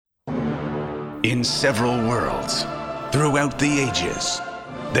In several worlds, throughout the ages,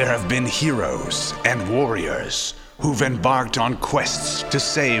 there have been heroes and warriors who've embarked on quests to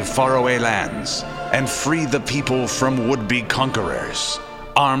save faraway lands and free the people from would-be conquerors,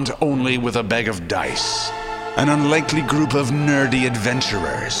 armed only with a bag of dice. An unlikely group of nerdy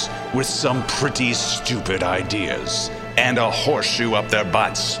adventurers with some pretty stupid ideas and a horseshoe up their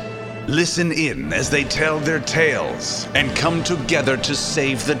butts. Listen in as they tell their tales and come together to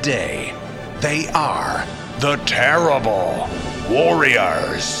save the day. They are the Terrible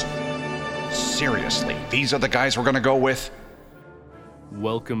Warriors. Seriously, these are the guys we're gonna go with?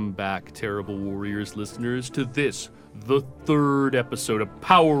 Welcome back, Terrible Warriors listeners, to this, the third episode of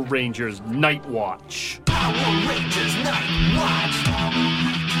Power Rangers Night Watch. Power Rangers Night Watch.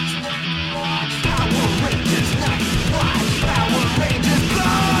 Power Rangers Night Watch. Power Rangers go!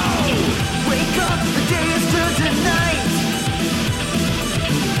 Wake up, the day is turned to night.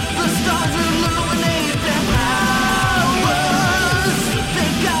 The stars illuminate their powers.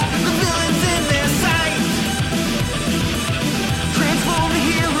 They've got the villains in their sight. Transform the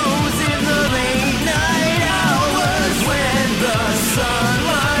heroes in the late night hours. When the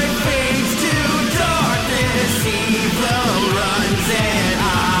sunlight fades to darkness, evil runs and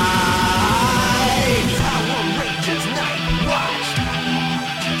hides. Power Rangers Night Watch.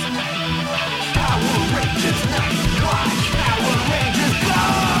 Power Rangers Night Watch. Power Rangers go!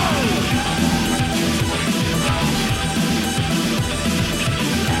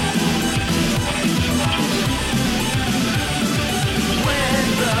 When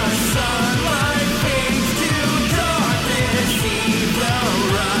the sunlight fades to darkness, evil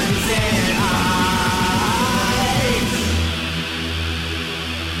runs and hides.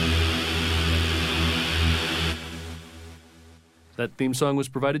 That theme song was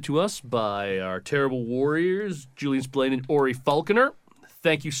provided to us by our Terrible Warriors, Julian Spillane and Ori Falconer.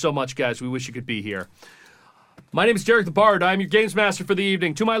 Thank you so much, guys. We wish you could be here. My name is Derek the Bard. I'm your games master for the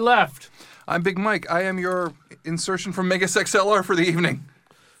evening. To my left, I'm Big Mike. I am your insertion from Megas XLR for the evening.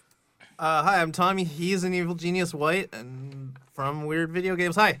 Hi, I'm Tommy. He's an evil genius white and from Weird Video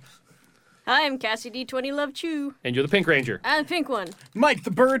Games. Hi. Hi, I'm Cassie D20 Love Chew. and you're the Pink Ranger. And Pink One. Mike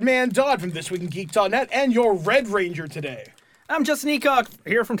the Birdman Dodd from ThisWeekInGeek.net, and your Red Ranger today. I'm Justin Eacock,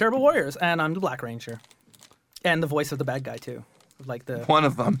 here from Terrible Warriors, and I'm the Black Ranger. And the voice of the bad guy, too. Like the One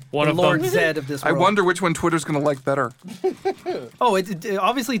of them. One of Lord them. Zed of this I world. wonder which one Twitter's going to like better. Oh, it's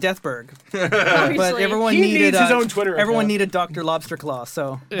obviously Deathberg. But Obviously. everyone He needed needs his own Twitter Everyone account. needed Dr. Lobster Claw,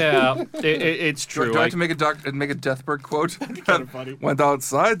 so... Yeah, it's true. Do I have to make a Deathberg quote? Kind of funny. Went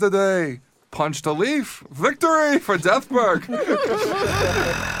outside today, punched a leaf. Victory for Deathberg.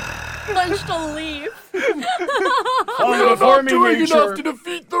 Punched a leaf. Before me, make sure. to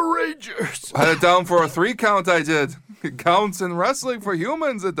defeat the Rangers. Had it down for a 3 count, I did. It counts in wrestling for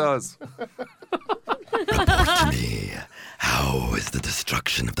humans, it does. Me, how is the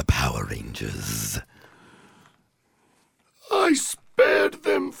destruction of the Power Rangers? I spared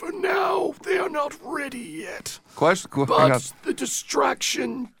them for now. They are not ready yet. Hang on. The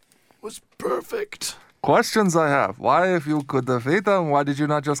distraction was perfect. Questions I have. Why, if you could defeat them, why did you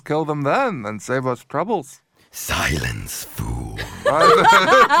not just kill them then and save us troubles? Silence, fool.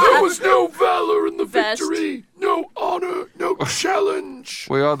 There was no valor in the Best. victory, no honor, no challenge.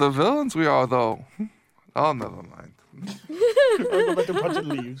 We are the villains, we are, though. Oh, never mind. Let them punch and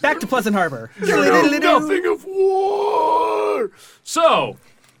leaves. Back to Pleasant Harbor. Nothing of war. So,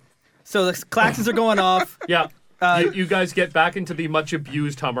 So the klaxons are going off. yeah, you guys get back into the much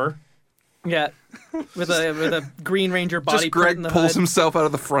abused Hummer. Yeah. With a Green Ranger body Just put Greg in the pulls hood. himself out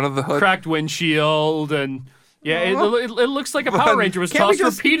of the front of the hood. Cracked windshield, and yeah, it looks like a Power Ranger was Can't we tossed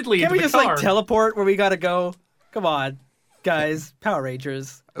just- repeatedly Can't into we the just car. like teleport where we gotta go? Come on, guys. Power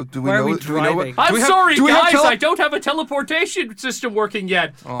Rangers. Do we Why are know? we do we know what? driving? do I'm we have- sorry, do we have guys. I don't have a teleportation system working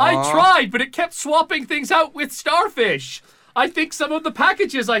yet. I tried, but it kept swapping things out with Starfish. I think some of the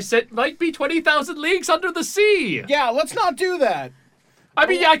packages I sent might be 20,000 leagues under the sea. Yeah, let's not do that. I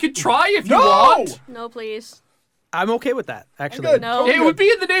mean, I could try if you No! want. No, please. I'm okay with that, actually. good. No. It would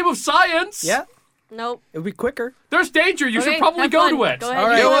be in the name of science. Yeah, Nope. it would be quicker. There's danger. You Okay, should probably have go fun. to it. Go ahead. All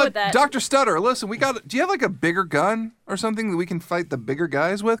right. You You know go what, with that. Dr. Stutter, listen, do you have like a bigger gun or something that we can fight the bigger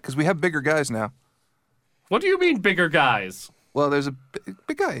guys with? Because we have bigger guys now. What do you mean, bigger guys? Well, there's a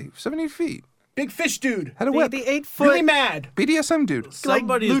big guy, 70 feet. Big fish dude. Had a The, whip. the 8-foot Really mad. BDSM dude. like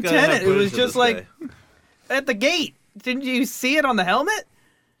Somebody's gotta lieutenant. have It was footage of just this like guy. at the gate. Didn't you see it on the helmet?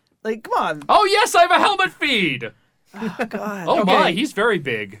 Like, come on. Oh yes, I have a helmet feed. God. Oh Okay. my, he's very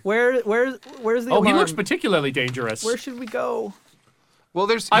big. Where's the Oh, he alarm? looks particularly dangerous. Where should we go? Well,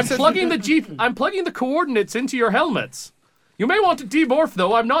 there's. I'm plugging the coordinates into your helmets. You may want to demorph,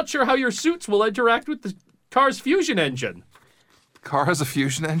 though. I'm not sure how your suits will interact with the car's fusion engine. Car has a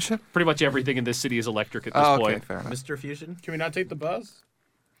fusion engine? Pretty much everything in this city is electric at this Oh, okay, point. fair enough. Mr. Fusion. Can we not take the bus?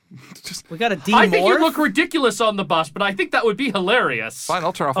 We got a demorph. I think you look ridiculous on the bus, but I think that would be hilarious. Fine,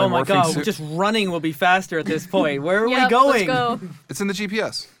 I'll turn off my Oh my morphing god, suit. just running will be faster at this point. Where are Yep, we going? Let's go. It's in the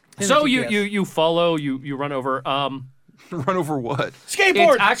GPS. So the you, GPS. you follow, you run over. Run over what?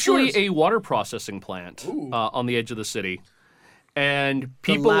 Skateboard. It's actually Yours. a water processing plant on the edge of the city, and The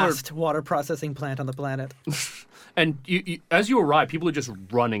people are. last water processing plant on the planet. And as you arrive, people are just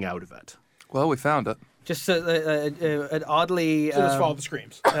running out of it. Well, we found it. Just an oddly So let's follow the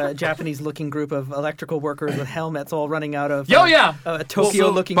screams. Japanese-looking group of electrical workers with helmets all running out of Yeah. a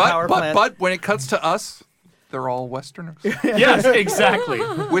Tokyo-looking power plant. But when it cuts to us, they're all Westerners Yes, exactly.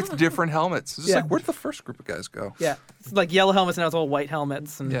 with different helmets. It's just Yeah. like, where'd the first group of guys go? Yeah, it's like yellow helmets and now it's all white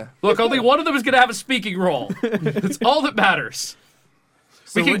helmets. And Yeah. Look, only one of them is going to have a speaking role. That's all that matters.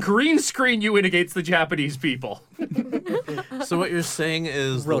 We can green screen you in against the Japanese people. So what you're saying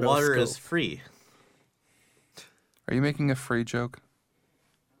is the water is Rotoscope. free. Are you making a free joke?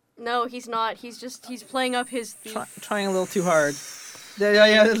 No, he's not. He's playing up his thief. trying a little too hard.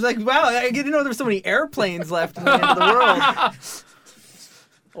 Yeah, it's like, wow, I didn't know there were so many airplanes left in the end of the world.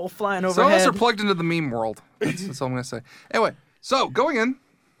 All flying Some of us overhead. are plugged into the meme world. That's all I'm going to say. Anyway, so going in.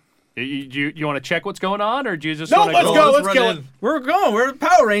 You want to check what's going on, or do you just No, want to let's go? go. let's Let's kill run it. We're going. We're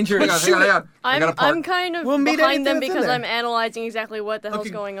Power Rangers. Hang on. I got a part. I'm kind of We'll meet behind them anything that's in because there. I'm analyzing exactly what the hell's Okay,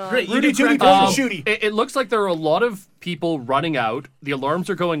 going on. great. You Rudy do Tooty crack Boom the- Shooty. It looks like there are a lot of people running out. The alarms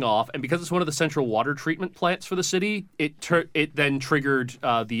are going off, and because it's one of the central water treatment plants for the city, it then triggered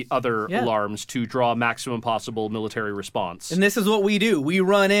the other Yeah. alarms to draw maximum possible military response. And this is what we do. We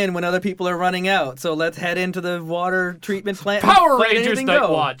run in when other people are running out. So let's head into the water treatment plant. and Power fight Rangers anything Night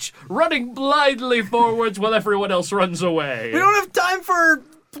go. Watch, running blindly forwards while everyone else runs away. We don't have time for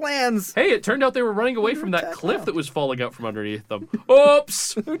plans. Hey, it turned out they were running away from that cliff that was falling out from underneath them.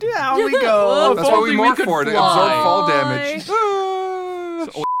 Oops! Down we go. That's what we only we morph could for, to fly. absorb fall Bye. damage. Ah.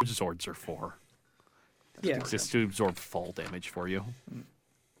 Zords are for. Yeah. Exists to absorb fall damage for you.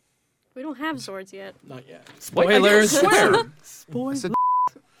 We don't have swords yet. Not yet. Wait, I don't swear. Spoilers.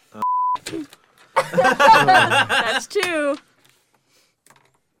 That's two.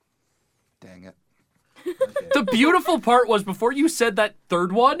 Dang it. The beautiful part was before you said that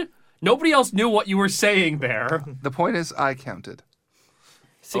third one, nobody else knew what you were saying there. The point is, I counted.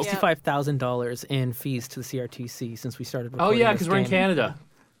 $65,000 in fees to the CRTC since we started Oh recording yeah, this because we're in game. Canada.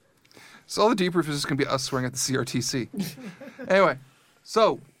 So all the debrief is just going to be us swearing at the CRTC. Anyway,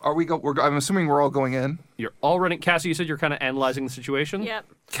 so are we I'm assuming we're all going in. You're all running. Cassie, you said you're kind of analyzing the situation. Yep.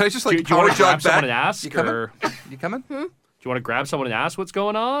 Can I just Do, like do you power want to grab jog someone back? and ask, You coming? or do You coming? you want to grab someone and ask what's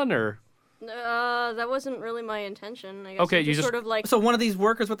going on, or That wasn't really my intention. I guess Okay, I you just- sort of like. So one of these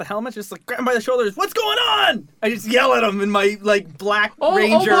workers with the helmet just like grab him by the shoulders. What's going on? I just yell at him in my like black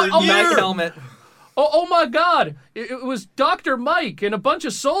Ranger night here. helmet. Oh my God! It was Dr. Mike and a bunch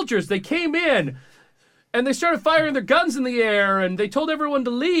of soldiers. They came in, and they started firing their guns in the air, and they told everyone to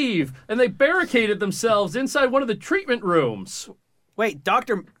leave, and they barricaded themselves inside one of the treatment rooms. Wait,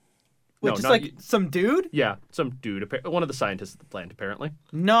 Doctor. No, just not like you. some dude, Yeah, some dude, one of the scientists at the plant, apparently.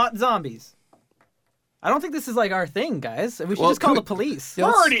 not zombies. I don't think this is like our thing, guys. We should Well, just call can the we- police. We're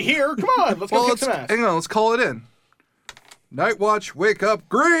already here. Come on. Let's Well, go kick let's some ass. hang on. Let's call it in. Night Watch, wake up,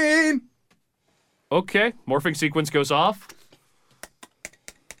 green. Okay, morphing sequence goes off.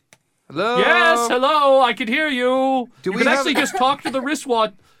 Hello. Yes, hello, I can hear you. Do you we can have- actually just talk to the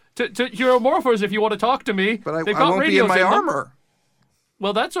wristwatch, to Euromorphers if you want to talk to me. But They've I got won't be in radios my them. armor.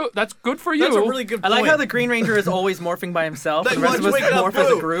 Well, that's good for you. That's a really good I point. like how the Green Ranger is always morphing by himself, and the rest of us Wake up, morph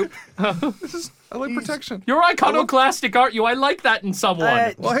as a boo. group. I like protection. You're iconoclastic, aren't you? I like that in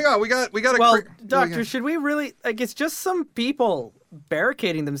someone. Well, hang on. We got a. Well, quick- Doctor, should we really like? It's just some people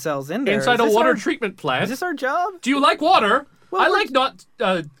barricading themselves in there. Inside Is a this water our- treatment Is plant. this our job? Do you like water? Well, I we're- like not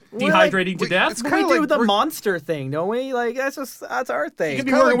dehydrating to wait, death. it's We kinda do like the we're- monster thing, don't we? Like that's our thing. could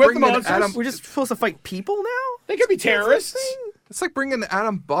be kinda working like with the bringing in monsters. Adam- We're just supposed to fight people now. They could be terrorists. It's like bringing an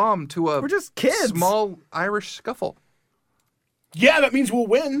atom bomb to a We're just kids. small Irish scuffle. Yeah, that means we'll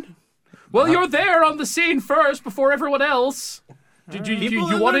win. Well, you're there on the scene first before everyone else. Do you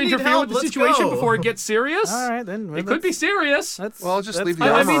People want to that need interfere help, with the let's situation go. before it gets serious? All right, then. It could be serious. Well, I'll just leave the I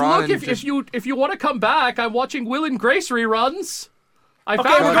armor mean, on look, and if you want to come back, I'm watching Will and Grace reruns. I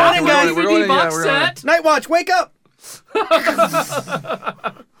found we're a going in, guys. DVD We're going in, box yeah, we're going in. set. Night Watch, wake up!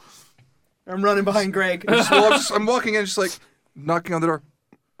 I'm running behind Greg. Well, I'm walking in, just like knocking on the door.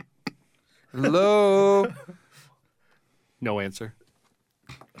 Hello. No answer.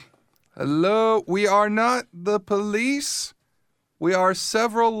 Hello. We are not the police. We are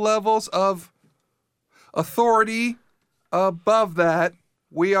several levels of authority above that.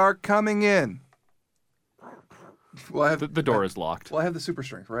 We are coming in. Well, The door is locked. Well, I have the super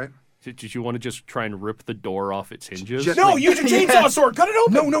strength, right? Did you want to just try and rip the door off its hinges? Just- No, use your chainsaw sword. Cut it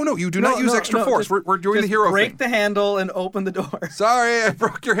open. No. You do not use extra force. We're doing the Just hero break thing. the handle and open the door. Sorry, I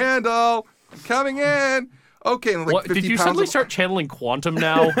broke your handle. I'm coming in. Okay, and like What, 50 did you pounds suddenly of- start channeling quantum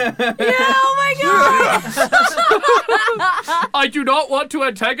now? Yeah, oh my god! I do not want to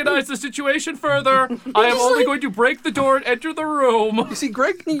antagonize the situation further. I am only going to break the door and enter the room. You see,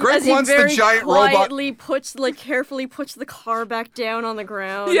 Greg As he wants the very giant robot. quietly carefully puts the car back down on the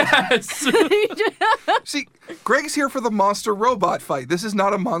ground. Yes. See, Greg's here for the monster robot fight. This is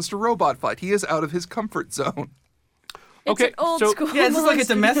not a monster robot fight. He is out of his comfort zone. It's Okay, an old so- school Yeah, this is like a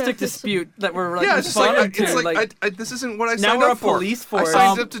monster. domestic dispute that we're like Yeah, it's just like, responding to. this isn't what I now signed we're up a for. police I force.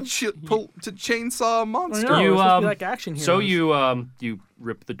 signed up to chainsaw a monster. No, You, we're supposed to be like action heroes. So you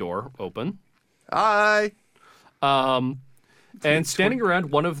rip the door open. Hi. And standing around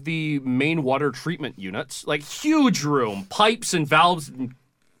one of the main water treatment units, like huge room, pipes and valves and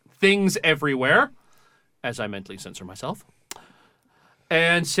things everywhere, as I mentally censor myself.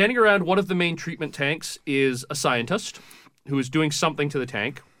 And standing around one of the main treatment tanks is a scientist who is doing something to the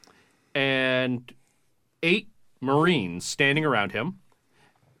tank, and 8 Marines standing around him.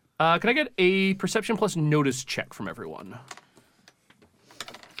 Can I get a perception plus notice check from everyone?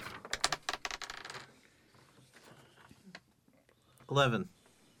 $11.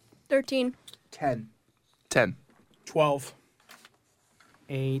 13. 10. 10. 12.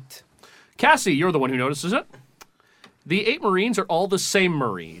 8. Cassie, you're the one who notices it. The 8 Marines are all the same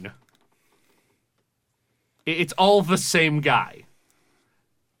Marine. It's all the same guy.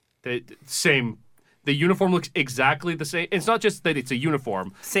 The uniform looks exactly the same. It's not just that it's a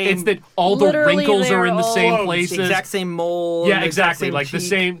uniform. Same- It's that all the Literally, wrinkles are they're in the all- same Clothes. places. The exact same mold. Yeah, the exact exactly. same Like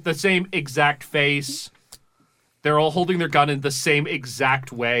cheek. the same exact face. They're all holding their gun in the same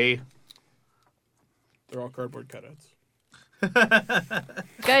exact way. They're all cardboard cutouts.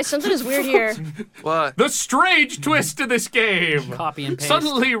 Guys, something is weird here. What? The strange twist to this game. Copy and paste.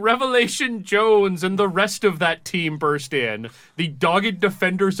 Suddenly, Revelation Jones and the rest of that team burst in. The dogged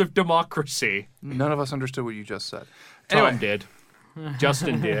defenders of democracy. None of us understood what you just said. Tom Anyway, did.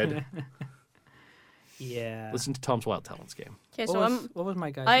 Justin did. Yeah. Listen to Tom's Wild Talents game. Okay, What so was, what was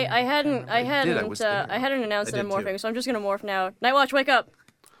my guy's I name? hadn't I was there. I hadn't announced I that I'm did too. morphing, so I'm just gonna morph now. Nightwatch, wake up!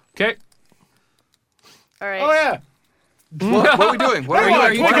 Okay. All right. Oh, yeah. what are we doing? What are we Hey, doing?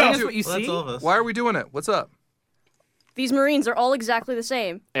 are you What telling are we us doing? what you Well, that's see? all of us. Why are we doing it? What's up? These Marines are all exactly the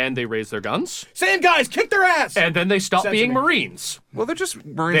same. And they raise their guns. Same guys, kick their ass. And then they stop Censor being me. Marines. Well, they're just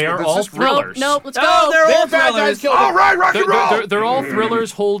Marines. They but are that's all just thrillers. Nope, let's Oh, go. they're all They're bad guys thrillers. killed. All right, rock They're, and roll. they're all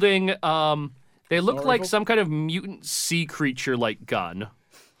thrillers holding, they look Assault like rifle? some kind of mutant sea creature like gun.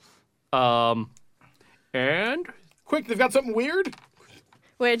 And Quick, they've got something weird.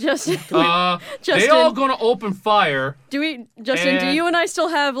 Wait, Justin. they Justin, all gonna open fire. Justin, do and- you and I still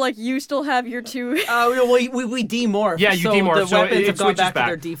have you still have your 2? We demorph. Yeah, you so demorph, The so weapons it have gone switches back, back. to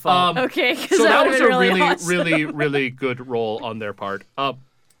their default. Okay, because So that would was have a been really, awesome. really, really good roll on their part.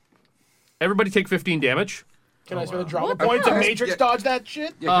 Everybody take 15 damage. Can I spend a drama What the point to hell? Matrix Yeah. dodge that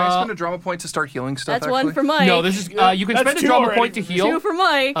shit? Yeah, can I spend a drama point to start healing stuff? That's actually? one for Mike. No, this is you can That's spend a 2 drama already. point to 2 heal. for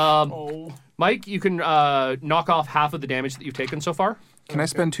Mike. Oh. Mike, you can knock off half of the damage that you've taken so far. Can I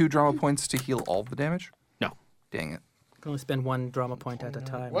spend 2 drama points to heal all the damage? No. Dang it. You can only spend 1 drama point at a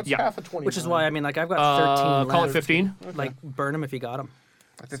time. What's Yeah. half of 20? Which is why, I mean, like, I've got 13 Call it left. 15. Like, burn them if you got them.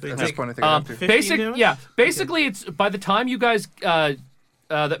 I think So you at this take- point I think I have to. 15 damage? Basically, it's by the time you guys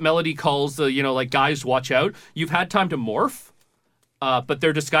that Melody calls the guys watch out. You've had time to morph, but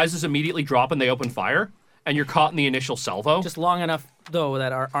their disguises immediately drop and they open fire, and you're caught in the initial salvo. Just long enough, though,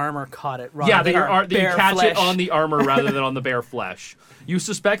 that our armor caught it. Yeah, than that our you bare catch flesh. it on the armor rather than on the bare flesh. You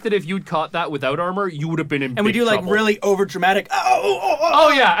suspect that if you'd caught that without armor, you would have been in And we big do, like, trouble. really over-dramatic,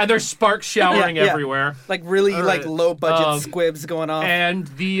 Oh yeah, and there's sparks showering Yeah, yeah. everywhere. like, really, All like, right. low-budget squibs going off. And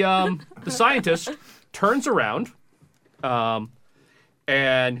the scientist turns around,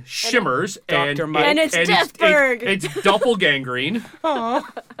 and shimmers, Dr. and Mike. And it's Deathberg. It's doppelgangrene.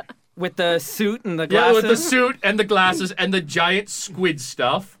 With the suit and the Yeah, glasses. with the suit and the glasses and the giant squid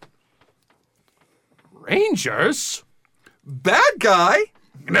stuff. Rangers, Bad guy?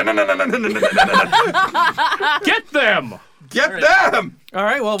 No. get them! Get them! All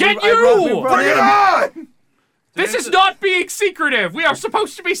right, well, Get we you! run Bring it in. on! This is not being secretive. We are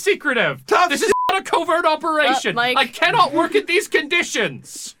supposed to be secretive. Tough This is not a covert operation. Mike. I cannot work in these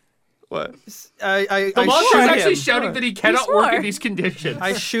conditions. What? I The monster's shoot actually him. shouting that he cannot work in swore. these conditions.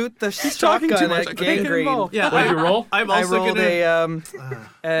 I shoot the talking too shotgun much. I at can't get Gangrene. involved. Yeah, What did you roll? I'm I also rolled gonna.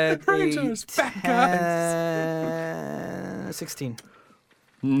 a Predators, bad 16.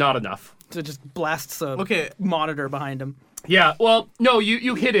 Not enough. So it just blasts a Okay. monitor behind him. Yeah, well, no,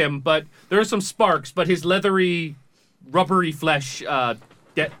 you hit him, but there are some sparks, but his leathery, rubbery flesh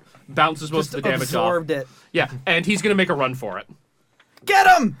bounces most Just of the damage absorbed off. it. Yeah, and he's going to make a run for it. Get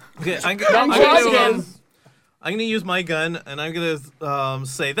him! Okay, I'm Yes. gonna use my gun, and I'm gonna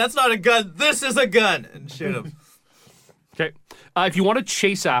say, "That's not a gun. This is a gun," and shoot him. Okay. If you want to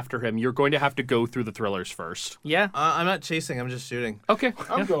chase after him, you're going to have to go through the thrillers first. Yeah. I'm not chasing. I'm just shooting. Okay.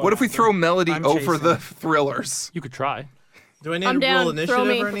 I'm yeah. going. What if we throw Melody I'm over chasing. the thrillers? You could try. Do I need I'm to roll down. initiative Throw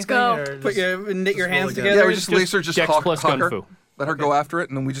me. or Let's anything? go. Or Put knit your roll hands a gun? together. Yeah, we just laser just Dex hawk, plus hawk Kung her. Fu. Let her go after it,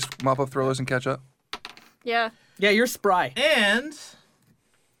 and then we just mop up thrillers and catch up. Yeah. Yeah, you're spry. And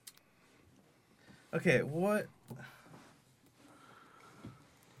okay, what?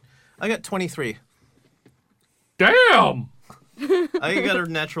 I got 23. Damn! I got a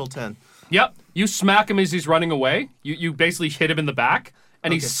natural 10. Yep. You smack him as he's running away. You basically hit him in the back,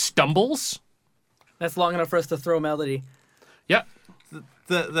 and he Okay. stumbles. That's long enough for us to throw Melody. Yep.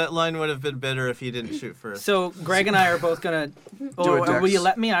 That line would have been better if he didn't shoot first. So Greg and I are both gonna. Do it, Dex. Will you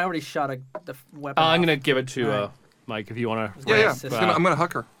let me? I already shot the weapon. I'm off. going to give it to Alright. Mike if you want to. Yeah, yeah. Assist. I'm gonna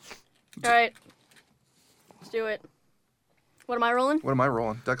huck her. All right. Let's do it. What am I rolling? What am I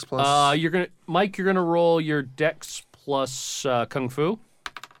rolling? Dex plus. Mike, you're gonna roll your Dex plus Kung Fu.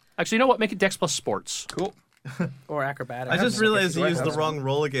 Actually, you know what? Make it Dex plus Sports. Cool. Or acrobatics. I just realized do you I used the have wrong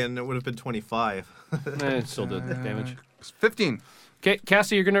roll again. It would have been 25. It still did damage. 15. Okay,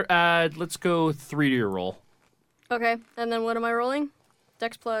 Cassie, you're gonna add. Let's go 3 to your roll. Okay. And then what am I rolling?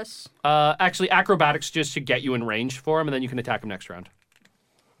 Dex plus. Actually, acrobatics just to get you in range for him, and then you can attack him next round.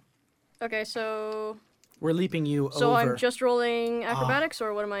 Okay, so We're leaping you so over. I'm just rolling acrobatics,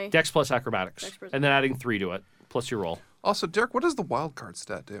 or what am I? Dex plus acrobatics, Dex plus- and then adding 3 to it plus your roll. Also, Derek, what does the wild card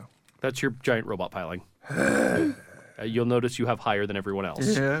stat do? That's your giant robot piling. You'll notice you have higher than everyone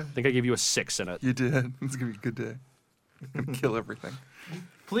else. Yeah. I think I gave you a 6 in it. You did. It's gonna be a good day. Gonna kill everything.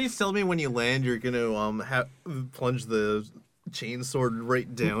 Please tell me when you land, you're gonna plunge the chainsword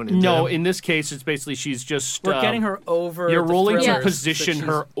right down. Into No, him. in this case, it's basically she's just. We're getting her over. You're the rolling to thrillers, position so she's-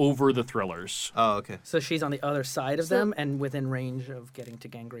 her over the thrillers. Oh, okay. So she's on the other side of them and within range of getting to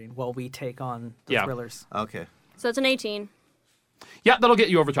Gangrene while we take on the Yeah. thrillers. Okay. So that's an 18. Yeah, that'll get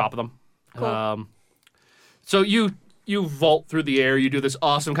you over top of them. Cool. So you vault through the air. You do this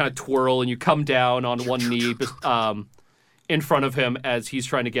awesome kind of twirl, and you come down on one knee in front of him as he's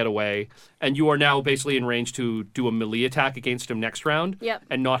trying to get away. And you are now basically in range to do a melee attack against him next round. Yep.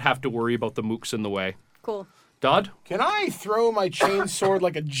 And not have to worry about the mooks in the way. Cool. Dodd? Can I throw my chain sword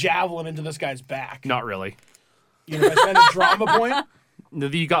like a javelin into this guy's back? Not really. You know, I spend a drama point. No,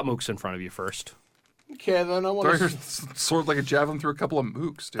 you got mooks in front of you first. Okay, then I Throw want your to. sword like a javelin through a couple of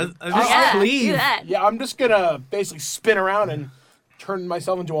mooks, dude. Yeah, Cleave. do that. Yeah, I'm just gonna basically spin around and turn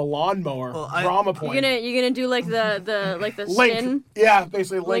myself into a lawnmower. Well, Drama point. You're gonna do like the Link. spin, Yeah,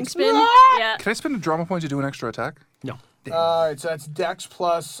 basically link link spin. Yeah. Can I spend a drama point to do an extra attack? No. All right, so that's Dex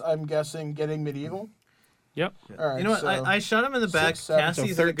plus. I'm guessing getting medieval. Yep. All right, You know what? so I shot him in the back. 6, 7, so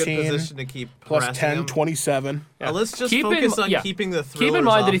Cassie's in a good 13 position to keep plus harassing 10, him. 27. Let's just Keep in- focus on yeah. keeping the thrillers Keep in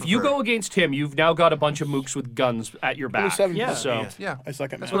mind that off if of you her. go against him, you've now got a bunch of mooks with guns at your back. 27. Yeah. So Yeah. I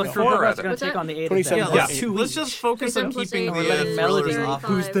suck at math. Well, the Yeah. four of Her us at are going it. to take on the 8 27. of them. Yeah, Yeah. let's just focus on 27 plus keeping 8, the letting Melody, thrillers off.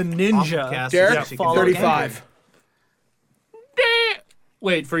 who's the off ninja. of Cassie Derek, so she can follow do it. 35.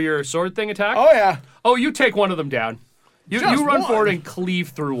 Wait for your sword thing attack. Oh yeah. Oh, you take one of them down. You Just run one? forward and cleave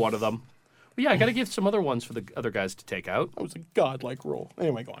through one of them. But yeah, I got to give some other ones for the other guys to take out. That was a godlike roll.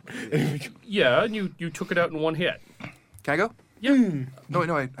 Anyway, go on. Yeah, and you took it out in one hit. Can I go? Yeah. No,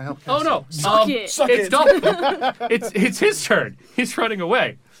 I helped. Oh no. Suck it. Suck It's it. not. it's his turn. He's running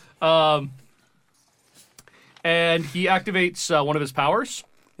away. And he activates one of his powers,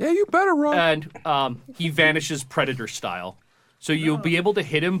 Yeah, you better run. and he vanishes predator style. So you'll be able to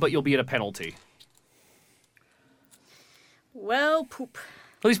hit him, but you'll be at a penalty. Well, poop.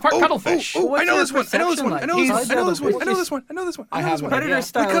 Well, he's part cuttlefish. Oh, What's I know your this one. I know this perception one. I know like? this one. He's- I know this one. I he's- know this one. I know this one. I know this one. Predator Yeah.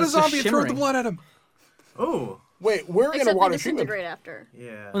 style We cut a is just zombie and throw the shimmering. blood at him. Oh, Wait, we're gonna Except they water treatment. disintegrate after.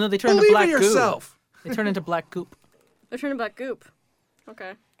 yeah. Well, no, they turn into Believe black in yourself. goop. They turn into black goop. They're turning back goop.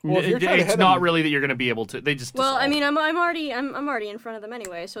 Okay. Well, if you're trying to It's hit not him- really that you're going to be able to. They just. Well, I dissolve. mean, I'm already in front of them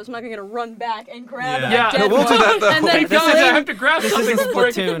anyway, so it's not gonna run back and grab Yeah. a Yeah, dead no, we'll do one that, though. and Hey then guys, I fling- have to grab This something is a before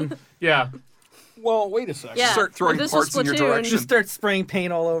I- Splatoon. Yeah. Well, wait a second. Yeah. Start throwing if this parts was in your Splatoon, direction. Just start spraying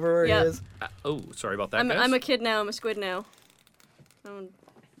paint all over where Yeah. it is. Oh, sorry about that, I'm guys. a kid now. I'm a squid now.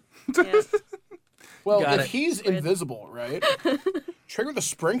 Yeah. Well, Got if it. he's invisible, right? Trigger the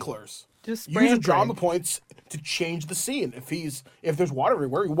sprinklers. Just spray Use and drama pray. points to change the scene. If there's water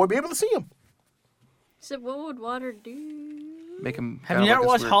everywhere, you won't be able to see him. So what would water do? Make him. Have kinda you never like this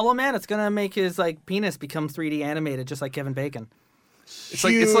watched weird- Hollow Man? It's gonna make his like penis become 3D animated, just like Kevin Bacon. It's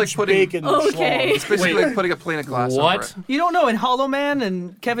like Huge putting. bacon Okay. schlong. It's basically like putting a plane of glass over What? it. You don't know in Hollow Man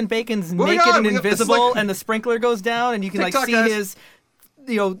and Kevin Bacon's Moving naked on, and we got- this is invisible, like- and the sprinkler goes down, and you can like TikTok, see guys. his,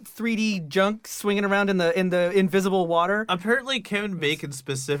 3D junk swinging around in the invisible water. Apparently, Kevin Bacon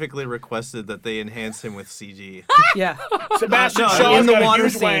specifically requested that they enhance him with CG. Yeah, Sebastian No, Shaw's in the got a water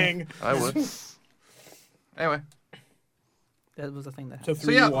huge scene. wang. I would. Anyway, that was the thing that So, happened.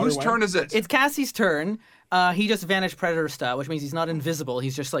 so yeah, 3D water whose wang. turn is it? It's Cassie's turn. He just vanished Predator style, which means he's not invisible.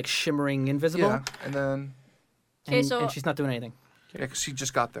 He's just like shimmering invisible. Yeah, and then Okay, and, so- and she's not doing anything. yeah, 'cause she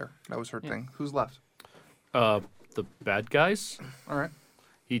just got there. That was her thing. Who's left? The bad guys. All right,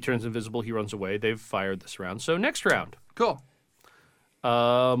 He turns invisible. He runs away. They've fired this round. So next round. cool.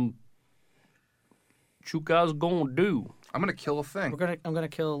 What you guys gonna do? I'm gonna kill a thing. I'm gonna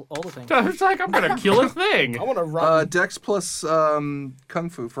kill all the things. It's like I'm gonna kill a thing. I want to run. Dex plus Kung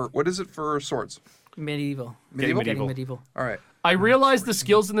Fu for what is it for swords? Medieval. Medieval? Getting medieval. All right. I realize the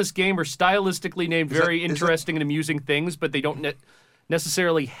skills in this game are stylistically named Is that- very is that- interesting and amusing things, but they don't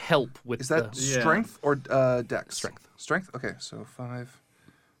necessarily help with Is that the... Yeah. strength or Dex? Strength. Strength. Okay, so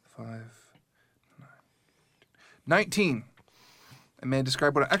 19. And may I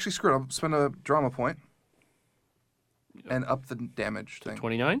describe what? Actually, screw it. I'll spend a drama point and up the damage thing.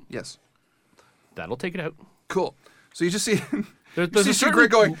 29? Yes. That'll take it out. Cool. So you just see. There's see a Secret certain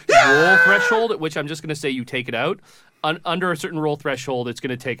going, roll threshold at which I'm just going to say you take it out. Under a certain roll threshold, it's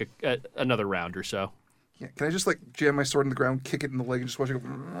going to take another round or so. Yeah. Can I just like jam my sword in the ground, kick it in the leg, and just watch it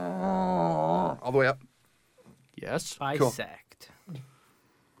go all the way up? Yes. Bisect.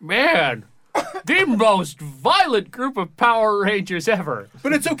 Man, the most violent group of Power Rangers ever.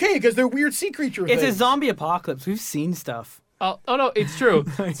 But it's okay because they're weird sea creature It's a things. zombie apocalypse. We've seen stuff. Oh no, it's true.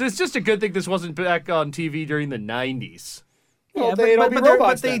 So it's just a good thing this wasn't back on TV during the 90s. Well, they'd all be they're-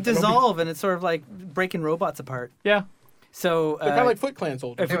 robots but they then. It'll be- dissolve, and it's sort of like breaking robots apart. Yeah, So They're kind of like Foot Clan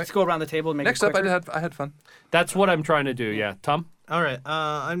soldiers. if we just go around the table and make Next it up, quicker. I had fun. that's what I'm trying to do. Yeah, Tom? All right,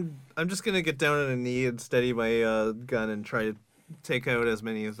 I'm just gonna get down on a knee and steady my gun and try to take out as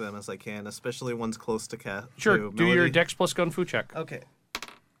many of them as I can, especially ones close to cat. Sure, to do your Melody. Dex plus Gun Fu check. Okay.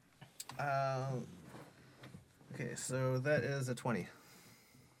 Okay, so that is a 20.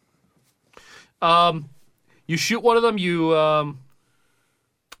 You shoot one of them, you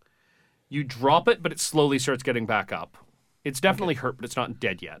drop it, but it slowly starts getting back up. It's definitely hurt, but it's not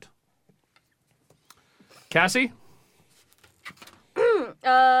dead yet. Cassie,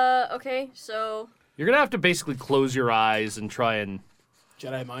 Okay, so you're going to have to basically close your eyes and try and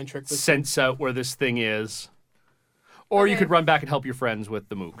Jedi mind trick. This sense out where this thing is. Or you Okay. could run back and help your friends with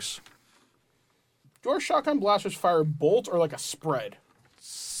the mooks. Do our shotgun blasters fire bolt or like a spread?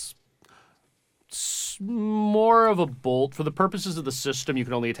 It's more of a bolt. For the purposes of the system, you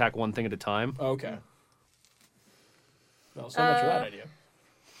can only attack one thing at a time. Okay. Well, so much for that idea.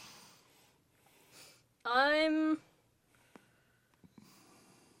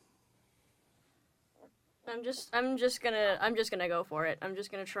 I'm just gonna go for it. I'm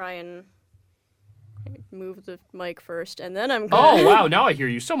just gonna try and move the mic first, and then I'm gonna. Oh, wow. Now I hear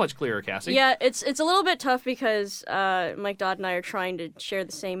you so much clearer, Cassie. Yeah, it's a little bit tough because Mike Dodd and I are trying to share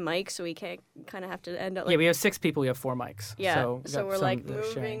the same mic, so we kind of have to end up like Yeah, we have 6 people. We have 4 mics. yeah. So, So we're like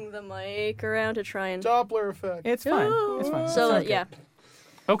moving the mic around to try and. Doppler effect. It's fine. It's fine. So It's okay. yeah.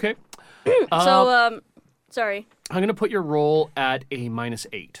 Okay. Sorry. I'm going to put your roll at a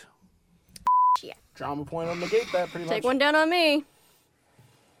 -8. Drama point will negate that pretty much. Take one down on me.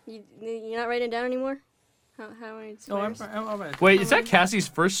 You're not writing it down anymore? How many Oh, I'm, swears? I'm, I'm, Wait, is that Cassie's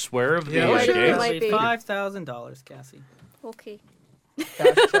first swear of the Yeah, it game? might be. $5,000, Cassie. Okay.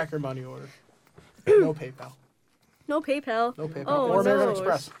 Cash, check, or money order. No PayPal. No PayPal. No PayPal. Oh, or American no.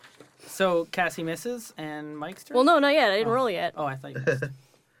 Express. So Cassie misses and Mike's turn? Well, no, not yet. I didn't roll yet. Oh, I thought you missed.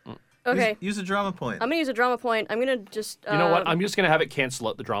 Okay. Use a drama point. I'm gonna use a drama point. I'm gonna just. You know what? I'm just going to have it cancel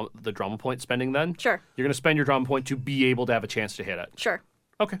out the drama point spending then. Sure. You're going to spend your drama point to be able to have a chance to hit it. Sure.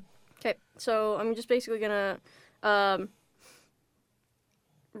 Okay. Okay. So I'm just basically gonna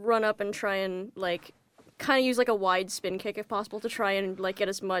run up and try and like kind of use like a wide spin kick if possible to try and like get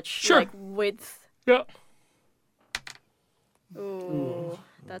as much Sure. like width. Yeah. Ooh,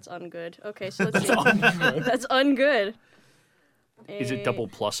 that's ungood. Okay, so let's see. That's ungood. Is it double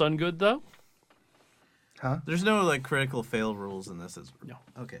plus on good, though? There's no like critical fail rules in this. No.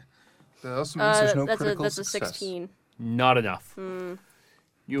 Okay. That also means there's no that's critical a success. 16. Not enough.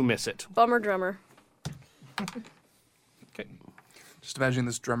 You miss it. Bummer drummer. Okay. Just imagine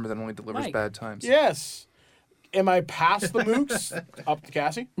this drummer that only delivers Mike. bad times. Yes. Am I past the mooks? Up to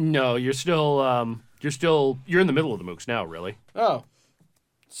Cassie? No, you're still you're in the middle of the mooks now, really. Oh.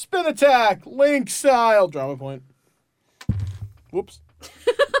 Spin attack, Link style. Drama point. Whoops.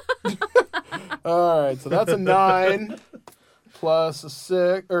 All right, so that's a 9 plus a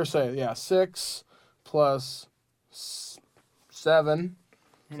 6, or say, yeah, 6 plus 7.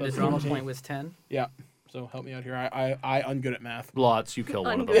 And the drama point was 10. Yeah. So help me out here. I'm good at math. Lots, you kill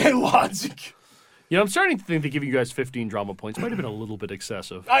one of them. Hey, logic. You know, I'm starting to think that giving you guys 15 drama points might have been a little bit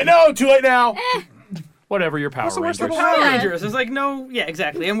excessive. I know. Too late now. Whatever, your Power What's the worst Rangers. about Power Yeah. Rangers. There's like no, yeah,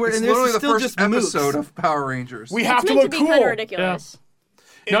 exactly. And It's and literally there's the still first just episode mooks. of Power Rangers. We have It's to meant look to be cool. kind of ridiculous.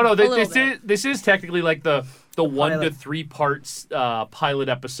 No, A little this bit. is technically like the 1 to pilot. 3 parts pilot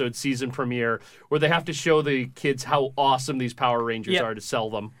episode season premiere where they have to show the kids how awesome these Power Rangers Yep. are to sell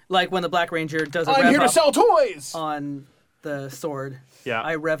them. Like when the Black Ranger does a I'm rev here to up sell toys. on the sword. Yeah.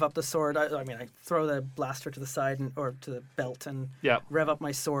 I rev up the sword. I mean, I throw the blaster to the side or to the belt and Yeah. rev up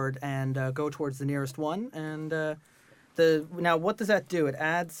my sword and go towards the nearest one. And now, what does that do?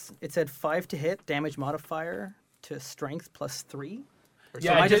 It said 5 to hit, damage modifier to strength plus 3.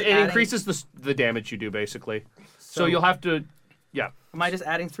 Yeah, am I it, just it adding- increases the damage you do basically. So So- you'll have to, yeah, Am I just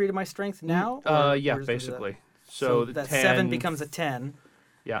adding 3 to my strength now? or yeah, does it do that? basically. So So the that 10, 7 becomes a 10.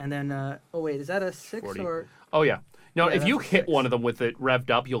 yeah. And then, oh wait, is that a 6 40. or? Oh yeah. No, Yeah, if you that's a hit 6. one of them with it revved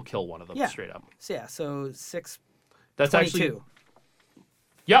up, you'll kill one of them Yeah. straight up. So yeah, so 6, That's 22. actually.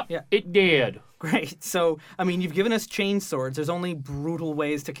 Yep. Yeah. It did. Great. So, I mean, you've given us chain swords. There's only brutal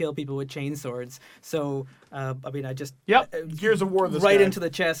ways to kill people with chain swords. So, I mean, I just Yep. Gears of War. This right guy. into the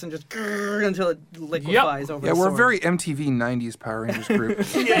chest and just grrr until it liquefies over Yeah, the we're a sword. very MTV 90s Power Rangers group.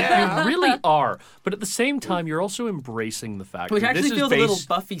 You really are. But at the same time, you're also embracing the fact Which that actually this feels is a little based.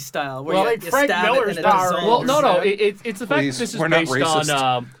 Buffy style, where Well, you, like you Frank stab Miller's it and it Power dissolves. Well, no, Yeah. it's the fact Please, that this is we're not based racist.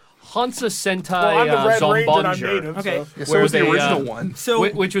 on Hansa Sentai Well, I'm the Red Ranger and I'm Zombonja, native. Okay. So. Yeah, so Where was the they, original one. So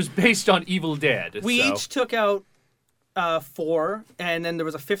which was based on Evil Dead. we so. each took out 4, and then there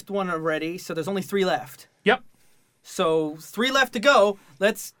was a 5th one already, so there's only 3 left. Yep. So 3 left to go.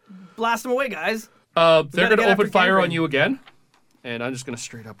 Let's blast them away, guys. They're gotta going to get after open fire Gangrene. on you again. And I'm just going to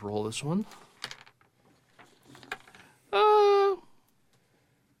straight up roll this one.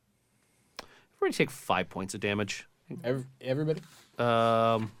 Everybody take 5 points of damage. Everybody.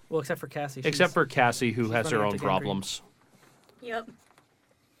 Well, except for Cassie. Except for Cassie, who has her running own into gangrene. problems. Yep.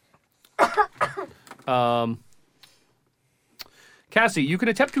 Cassie, you can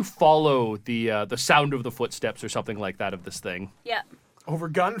attempt to follow the sound of the footsteps or something like that of this thing Yep. Over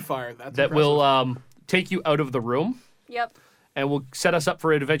gunfire. That's that impressive. will take you out of the room Yep. and will set us up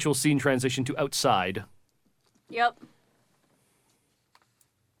for an eventual scene transition to outside. Yep.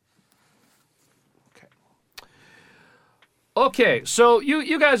 Okay, so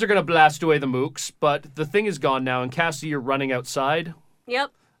you guys are going to blast away the mooks, but the thing is gone now, and Cassie, you're running outside.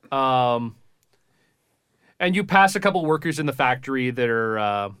 Yep. And you pass a couple workers in the factory that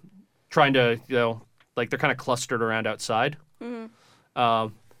are trying to, like they're kind of clustered around outside. And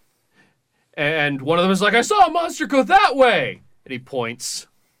one of them is like, I saw a monster go that way! And he points.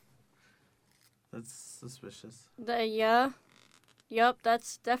 That's suspicious. Yeah. Yep,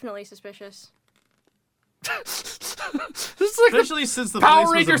 that's definitely suspicious. This is like Especially since the Power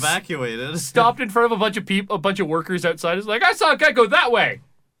place Rangers- was evacuated. stopped in front of a bunch of people, a bunch of workers outside. It's like, I saw a guy go that way!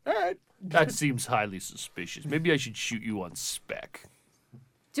 All right. That seems highly suspicious. Maybe I should shoot you on spec.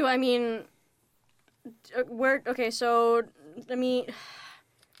 Do I mean where? Okay, so I mean,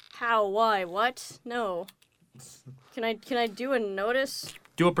 how? Why? What? No. Can I do a notice?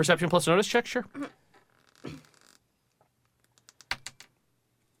 Do a perception plus notice check, sure.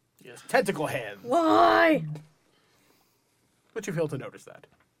 Yes. Tentacle hand. Why? But you failed to notice that.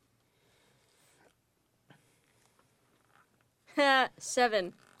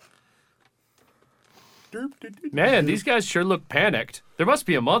 7. Man, these guys sure look panicked. There must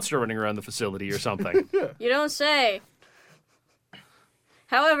be a monster running around the facility or something. You don't say.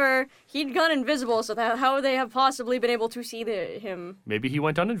 However, he'd gone invisible, so how would they have possibly been able to see him? Maybe he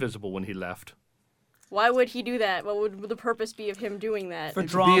went uninvisible when he left. Why would he do that? What would the purpose be of him doing that? For Be a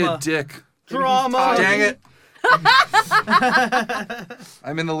drama. dick. Drama. Dang it.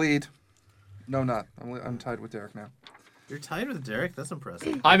 I'm in the lead. No, not. I'm tied with Derek now. You're tied with Derek? That's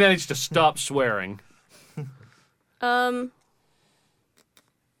impressive. I managed to stop swearing.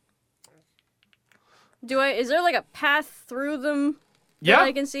 Is there like a path through them that Yeah,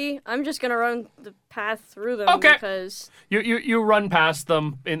 I can see? I'm just gonna run the path through them Okay. because you run past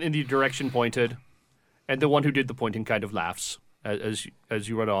them in the direction pointed, and the one who did the pointing kind of laughs. as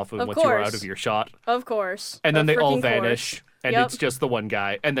you run off and Of once you are out course. of your shot. Of course. And then Of they all freaking vanish, course. and Yep. it's just the one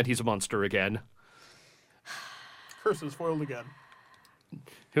guy, and then he's a monster again. Curse is foiled again.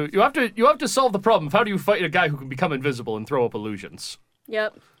 You have to solve the problem of how do you fight a guy who can become invisible and throw up illusions.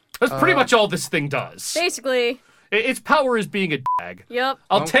 Yep. That's pretty much all this thing does. Basically. Its power is being a dag. Yep.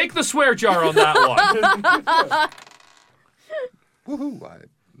 I'll take the swear jar on that one. Woohoo!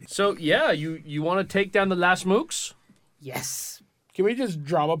 So yeah, you want to take down the last mooks? Yes. Can we just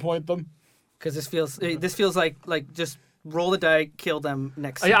drama point them? Because this feels like just roll the die, kill them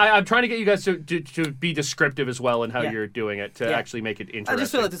next. Yeah, I'm trying to get you guys to be descriptive as well in how Yeah. you're doing it to Yeah. actually make it interesting. I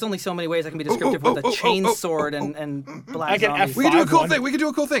just feel like there's only so many ways I can be descriptive with a chain sword and black I can zombies. We can do a cool 5-1. thing. We can do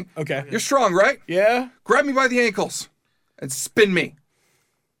a cool thing. Okay. You're strong, right? Yeah. Grab me by the ankles and spin me.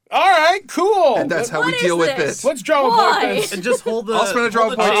 All right. Cool. And that's how What we is deal with this? this. Let's drama Why? point this. And just hold the. I'll spin a hold draw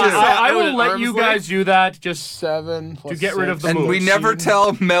the point chain too. I out will at let arm's you length. guys do that. Just 7 plus to get rid of the 6, And we mooks. never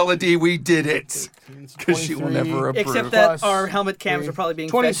tell Melody we did it. Because Because she will never approve. Except that Plus our helmet cams are probably being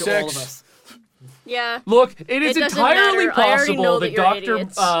fed to all of 26. us. Yeah. Look, it is It doesn't entirely matter. I already know possible that that you're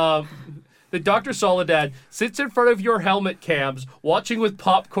idiots. that Dr. Soledad sits in front of your helmet cams, watching with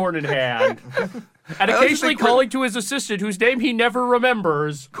popcorn in hand, and like to occasionally think calling to his assistant, whose name he never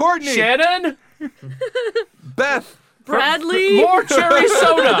remembers. Courtney. Shannon, Beth. Bradley. more cherry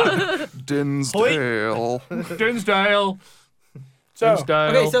soda. Dinsdale. Dinsdale. So, Dinsdale.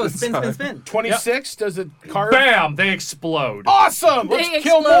 Okay, so spin. 26, does it carve? Bam! They explode. Awesome! They Let's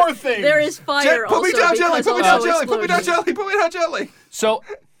kill explode. more things! There is fire Put me also down, Jelly. because Put me down, also Jelly. Put me down, explosions. Jelly. Put me down, Jelly. So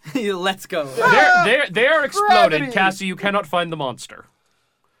Let's go. they are exploded. Gravity. Cassie, you cannot find the monster.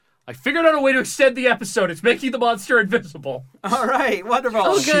 I figured out a way to extend the episode. It's making the monster invisible. All right, wonderful.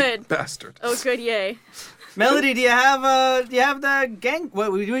 Oh, good. Bastard. Oh, good. Yay. Melody, do you have the gang?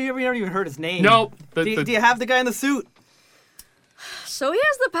 What we never even heard his name. Nope. Do you have the guy in the suit? So he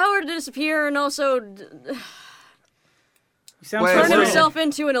has the power to disappear and also You sound Wait, so turn we're- himself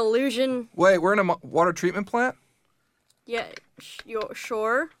into an illusion. Wait, we're in a water treatment plant? Yeah.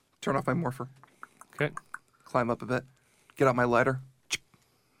 Sure. Turn off my morpher. Okay. Climb up a bit. Get out my lighter.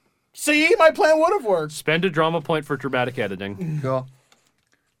 See, my plan would have worked. Spend a drama point for dramatic editing. Go.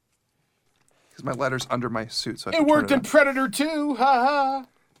 Because my lighter's under my suit, so I It can worked turn in it Predator 2, haha.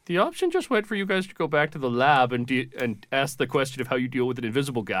 The option just went for you guys to go back to the lab and ask the question of how you deal with an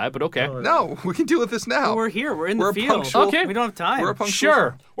invisible guy, but okay. on. No, we can deal with this now. We're here. We're in We're the field. punctual. Okay. We don't have time. We're a punctual.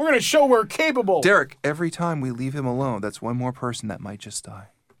 Sure. We're going to show we're capable. Derek, every time we leave him alone, that's one more person that might just die.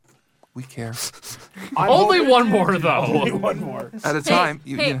 We care. Only one more, Only though. one more. At a time,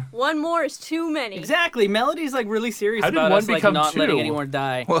 you Hey, know. one more is too many. Exactly. Melody's like really serious How did about one us like become not letting two? anyone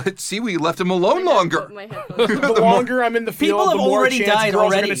die. Well, see, we left him alone longer. My headphones. The longer I'm in the field, People have the more already chance died girls are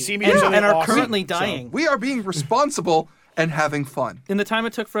already going to see me and, do something and are awesome. currently So, dying. We are being responsible and having fun. In the time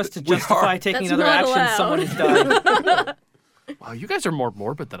it took for us to We justify are. taking That's another not action, allowed. someone has died. Wow, you guys are more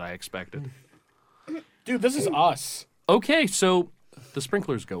morbid than I expected. dude, this is us. Okay, so the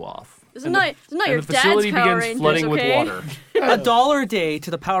sprinklers go off. This is not And your the facility dad's Power begins Rangers, flooding okay? with water. $1 a day to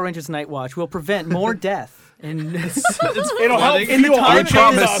the Power Rangers Night Watch will prevent more death. In It'll help In the fuel time our of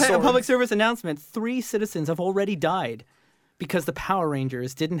promise. this chainsaw public service announcement, 3 citizens have already died because the Power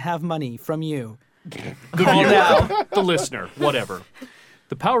Rangers didn't have money from you. The viewer, the listener, whatever.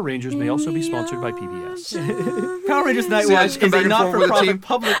 The Power Rangers may also be sponsored by PBS. Power Rangers Night See, I Watch just come is back a and forth with a team.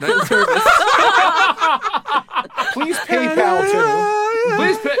 not-for-profit public service. Please PayPal too.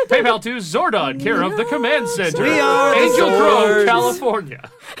 Please PayPal to Zordon, care of the Command Center. We are the Angel Grove, Zords. California.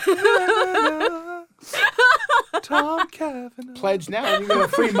 Tom Cavanaugh. Pledge now and you get a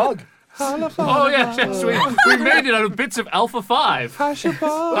free mug. Oh, yes, we made it out of bits of Alpha 5.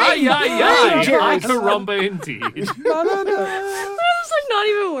 Hashaba. Ay, ay, ay. Ay, caramba, indeed. There's like not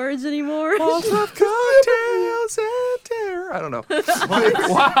even words anymore. Lots of cocktails and terror. I don't know.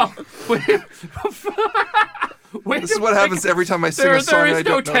 Wow. Wait, This is what happens every time I sing a song There and I is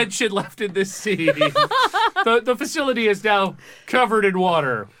no don't know. tension left in this scene. The facility is now covered in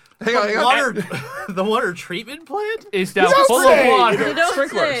water. Hang on, hang on. The water treatment plant? Is now Don't full say. of water. You don't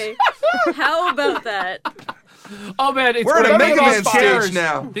say. How about that? Oh man, it's We're at a one of Mega those Man stage chairs.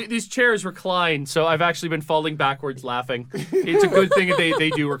 now. These chairs recline, so I've actually been falling backwards laughing. It's a good thing that they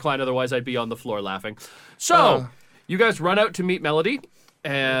do recline, otherwise I'd be on the floor laughing. So, you guys run out to meet Melody,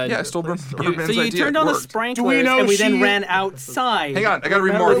 and Yeah, I stole Birdman's So you idea. turned It on the worked. sprinklers, Do we know and we then she- ran outside. Hang on, I gotta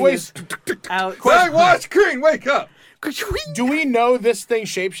read Remember more. he was out. Hey, watch Green, wake up! Do we know this thing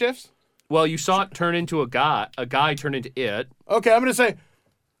shapeshifts? well, you saw it turn into a guy turn into it. Okay, I'm gonna say,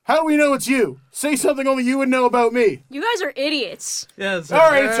 How do we know it's you? Say something only you would know about me. You guys are idiots. Yeah, it's All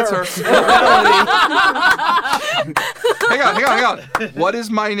right, That's it's her. Hang on. What is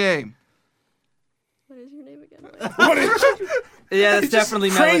my name? What is your name again? What is Yeah, that's definitely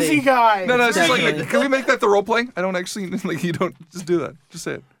Melody. crazy guy? No, it's just Definitely. like, can we make that the role playing? I don't actually, like, you don't, just do that. Just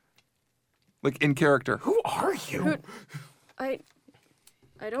say it. Like, in character. Who are you? I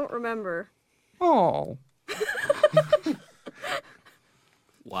don't remember. Oh.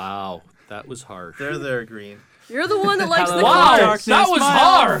 Wow, that was harsh. They're green. You're the one that likes the Wow, cards. that was my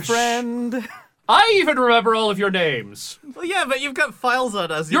harsh. friend. I even remember all of your names. Well, yeah, but you've got files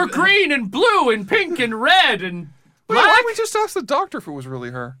on us. You're green and blue and pink and red and Why black. don't we just ask the doctor if it was really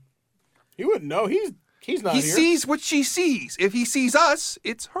her? He wouldn't know. He's not He here. sees what she sees. If he sees us,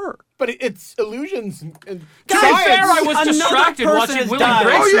 it's her. But it's illusions and To be science. fair, I was Another distracted person watching has Will died.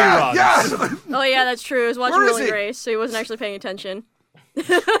 and Grace Oh, yeah, reruns. yeah. Oh yeah, that's true. He was watching Where is Will and he? Grace, so he wasn't actually paying attention.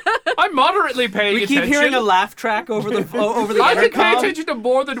 I'm moderately paying We attention. keep hearing a laugh track over the over the I can pay intercom. attention to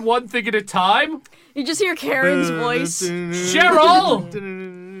more than one thing at a time. You just hear Karen's voice. Cheryl!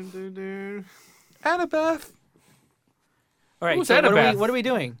 Annabeth. All right, Who's so Annabeth? what are we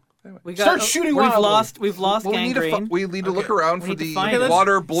doing? We got, Start shooting We've wildly. lost Well, gangrene. we need to look around We for need to the find him.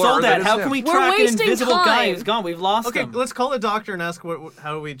 water blur. Soldat, that is how him. can we We're track an wasting invisible guy time. who's gone? We've lost Okay, him. let's call the doctor and ask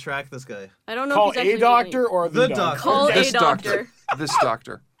how do we track this guy. I don't know Call if he's actually a doctor or The the doctor. Call This a doctor. This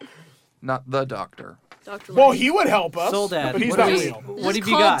doctor. Not the doctor. Dr. Well, Light. he would help us. Soldat, But he's what not do we- real. what Just have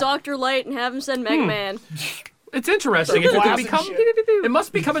you call got? Dr. Light and have him send Mega Man. It's interesting. If it, can Blasting become, shit. it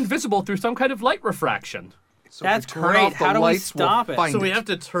must become invisible through some kind of light refraction. So That's if we turn great. off the How do we lights, we'll stop it? find So we have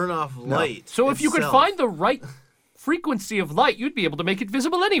to turn off light. So if you could itself. find the right frequency of light, you'd be able to make it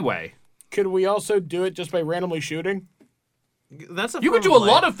visible anyway. Could we also do it just by randomly shooting? That's a You could form do a of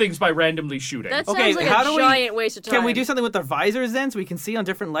lot light. of things by randomly shooting. That Okay, sounds like how a do we- giant waste of time. Can we do something with the visors then, so we can see on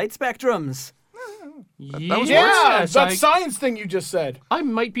different light spectrums? was Yeah, Yes, that science thing you just said. I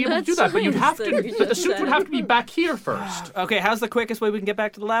might be able to That do that, but you'd have science thing to. you The just suit would said. have to be back here first. Okay, how's the quickest way we can get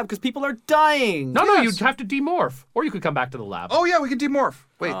back to the lab? Because people are dying. No, you'd have to demorph, or you could come back to the lab. Oh yeah, we can demorph.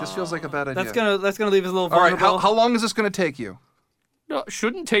 Wait, this feels like a bad idea. That's gonna leave us a little All right, vulnerable. how long is this going to take you? No,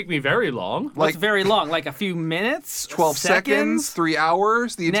 shouldn't take me very long. What's Like very long? Like a few minutes? 12 seconds, 3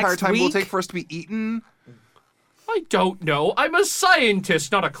 hours, the entire Next time it will week? take for us to be eaten. I don't know. I'm a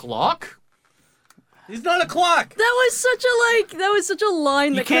scientist, not a clock. He's not a clock. That was such a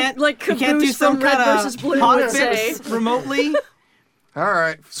line You that can't like you can't do Caboose some from Red kind versus of Blue hot would say. fix remotely. All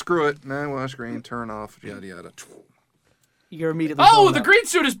right, screw it. Man, wash green, turn off, yada yada. You're immediately. Oh, blown the up. green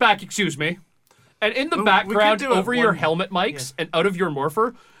suit is back. Excuse me. And in the we could background, do it over your one- helmet mics and out of your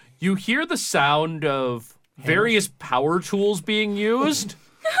morpher, you hear the sound of various power tools being used.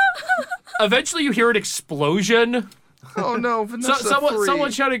 Eventually, you hear an explosion. Oh no, Vanessa.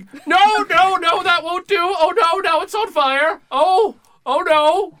 Someone shouting, "No, that won't do! Oh no, now it's on fire! Oh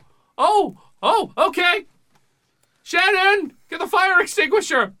no! Oh, okay. Shannon, get the fire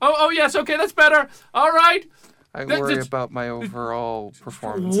extinguisher. Oh yes, okay, that's better. All right." I That's- worry it's- about my overall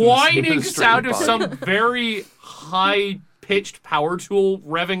performance. in this Whining administrative sound of body. some very high-pitched power tool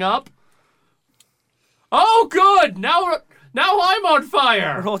revving up. Oh, good! Now I'm on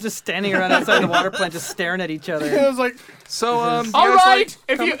fire. We're all just standing around outside the water plant, just staring at each other. It was like, So All you guys right, like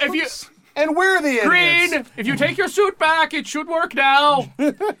if you and we're the idiots. Green, if you take your suit back, it should work now.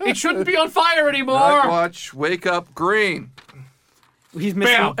 It shouldn't be on fire anymore. Night watch, wake up, green. He's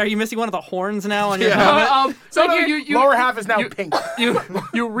missing. Bam. Are you missing one of the horns now on your Yeah. helmet? So you Lower half is now you- pink.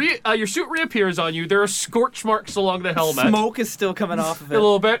 your suit reappears on you. There are scorch marks along the helmet. Smoke is still coming off of A it.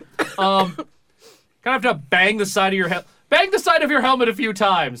 little bit. Kind of have to bang the side of your bang the side of your helmet a few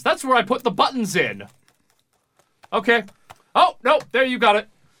times. That's where I put the buttons in. Okay. Oh no, there you got it.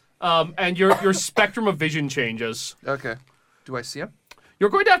 And your spectrum of vision changes. Okay. Do I see him? You're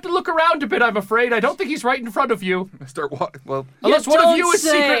going to have to look around a bit, I'm afraid. I don't think he's right in front of you. I start walking. Well, Unless one of don't you is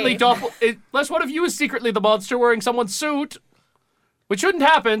say. secretly unless one of you is secretly the monster wearing someone's suit. Which shouldn't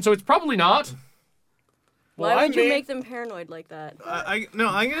happen, so it's probably not. Why I would you mean- make them paranoid like that? No,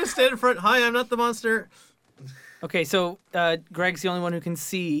 I'm gonna stand in front. Hi, I'm not the monster. Okay, so Greg's the only one who can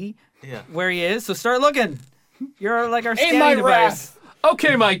see Yeah. where he is. So start looking. You're like our Aim scanning my device. wrath.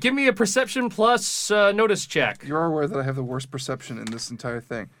 Okay, Mike, give me a perception plus notice check. you are aware that I have the worst perception in this entire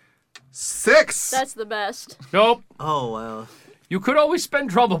thing. 6! That's the best. Nope. Oh wow. You could always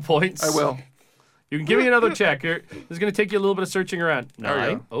spend trouble points. I will. You can give me another check. This is going to take you a little bit of searching around. There we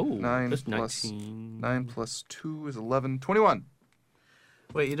 9. go. Oh, 9 that's plus 19. 9 plus 2 is 11. 21.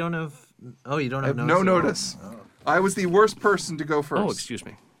 Wait, you don't have. Oh, you don't I have have no notice. I was the worst person to go first. Oh, excuse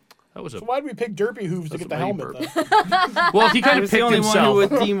me. That was a So why did we pick Derpy Hooves to That's get the a mighty helmet then? well. He kind He of was the picked only himself. one who would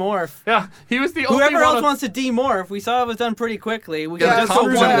demorph. Yeah, he was the only Whoever one. else wants to demorph, we saw it was done pretty quickly. We Yeah, can the just go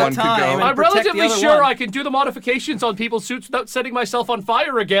top one at one a could go. time. and I'm protect the relatively other sure one. I can do the modifications on people's suits without setting myself on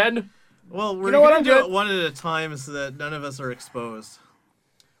fire again. Well, we're know what, gonna I'm do good. it one at a time so that none of us are exposed.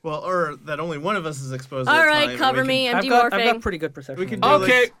 Well, or that only one of us is exposed. All at a right, time, and cover we me. I'm I've demorphing. got pretty good perception. We can on do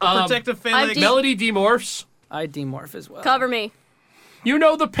that. Okay, like protective phalanx. Melody demorphs. I demorph as well. Cover me. You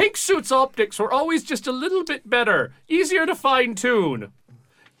know, the pink suit's optics were always just a little bit better, easier to fine-tune.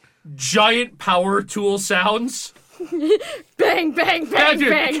 Giant power tool sounds. Bang, bang, Yeah, bang, dude,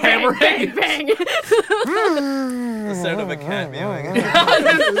 bang, camera bang, bang, bang. The sound of a cat meowing.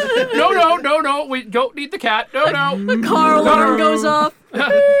 No, we don't need the cat. No. Car alarm goes off.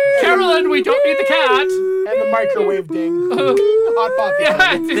 Carolyn, we don't need the cat. And the microwave ding. Hot Pocket.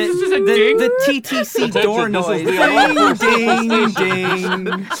 Yeah, The, this is a the, ding. the TTC door this is noise. the Ding, ding,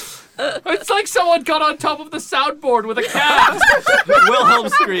 ding. It's like someone got on top of the soundboard with a cat. Wilhelm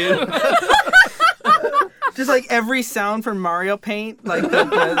scream. Just like every sound from Mario Paint, like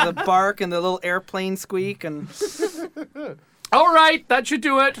the bark and the little airplane squeak and All right, that should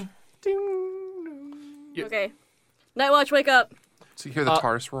do it. Okay. Nightwatch, wake up. So you hear the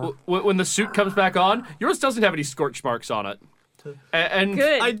TARDIS roar. When the suit comes back on, yours doesn't have any scorch marks on it. And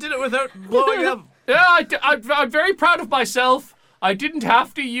Good. I did it without blowing up. yeah, I'm very proud of myself. I didn't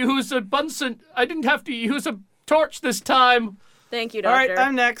have to use a Bunsen. I didn't have to use a torch this time. Thank you, all Doctor. right,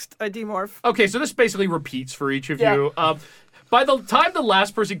 I'm next. I demorph. Okay, so this basically repeats for each of Yeah. you. By the time the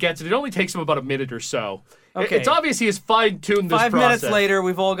last person gets it, it only takes them about a minute or so. Okay. It's obvious he has fine-tuned this 5 process. minutes later,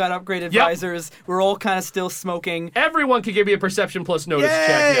 we've all got upgraded Yep. visors. We're all kind of still smoking. Everyone can give me a perception plus notice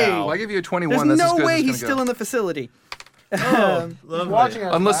check Yay! now. Well, I give you a 21. There's That's as no good as way it's he's gonna still go. in the facility. Lovely. Watching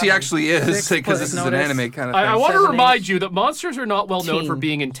us Unless he laughing. actually is, 6 because plus this is an notice. anime kind of thing. I want to 7, remind 8, you that monsters are not well known for 18.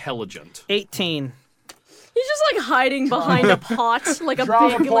 being intelligent. 18. He's just like hiding behind a pot, like a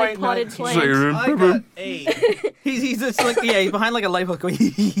Drama big, like point, potted 19. plant. I got 8. He's just like, yeah, he's behind like a light bulb going,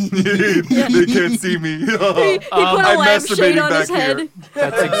 They can't see me. He put a I'm lampshade masturbating on his back here. head.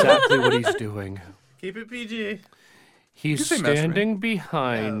 That's exactly what he's doing. Keep it PG. He's say standing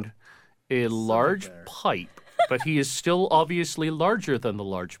behind a large pipe, but he is still obviously larger than the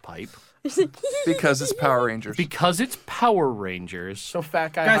large pipe Because it's Power Rangers. because it's Power Rangers. So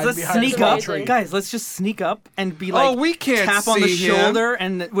fat guy guys, hiding let's behind sneak a up. amazing. Guys, let's just sneak up and be like, we can't tap on the see him. shoulder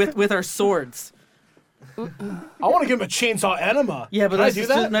and with our swords. I want to give him a chainsaw enema. Yeah, but Can I let's do just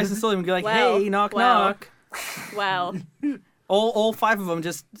that? do it nice and slowly and be like, Wow. hey, knock, Wow. knock. Wow. All 5 of them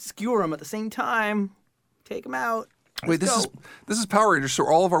just skewer them at the same time. Take them out. Wait, Let's this is Power Rangers, so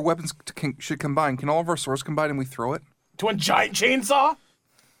all of our weapons should combine. Can all of our swords combine and we throw it? To a giant chainsaw?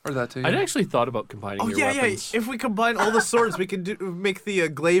 Or that too? I'd actually thought about combining Oh your yeah, weapons. yeah. If we combine all the swords, we can make the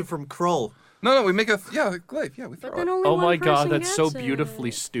glaive from Krull. No, we make a glaive. Yeah, we throw But then it. only Oh one my god, person that's so gets it. beautifully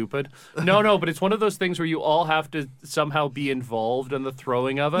stupid. No, but it's one of those things where you all have to somehow be involved in the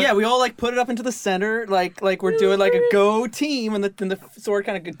throwing of it. Yeah, we all like put it up into the center, like we're doing like a go team, and the sword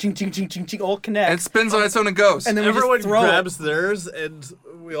kind of go ching ching ching ching ching all connect. And it spins on its own and goes. And then we Everyone just throw grabs theirs, and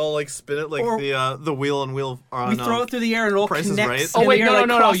we all like spin it like Or- the wheel and wheel. we throw it through the air and it all Price is connects. Right. in Oh wait, the air,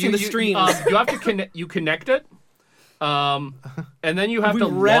 no. like crossing You the streams. you have to connect. You connect it, and then you have We to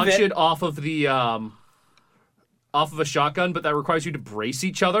rev launch it. it off of the off of a shotgun, but that requires you to brace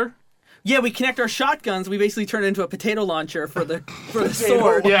each other. Yeah, we connect our shotguns. We basically turn it into a potato launcher for the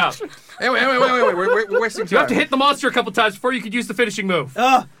sword. Yeah, Hey, wait, we're wasting time. you have to hit the monster a couple times before you could use the finishing move.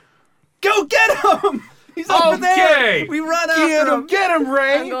 Go get him! He's over Okay. there. We run after him. Get him,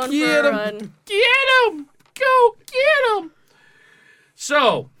 Ray! I'm going Get for a him! run. Get him! Go get him!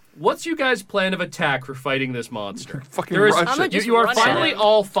 So, what's you guys' plan of attack for fighting this monster? Fucking There is- rush I'ma it. just you are run at finally him.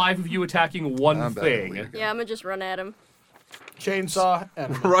 all 5 of you attacking one I'm bad at thing. league. Yeah, I'm gonna just run at him. Chainsaw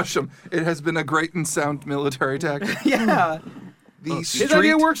and Rush them. It has been a great and sound military tactic. Yeah. The his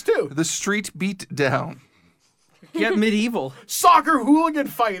idea works too. The street beat down. Get medieval. Soccer hooligan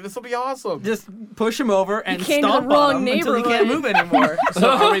fight. This will be awesome. Just push him over and You came to the stomp wrong on him until he can't move neighborhood. anymore. So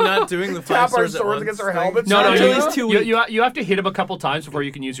are we not doing the 5 Tap our swords at swords once against our thing? helmets. No, Actually, you, it's too you, weak. you have to hit him a couple times before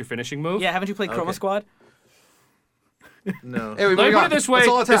you can use your finishing move. Yeah, haven't you played Chroma Okay. Squad? No. Hey, we Let me got put it this way: Let's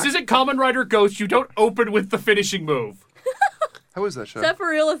all attack. this isn't Kamen Rider Ghost. You don't open with the finishing move. How is that show? Is that for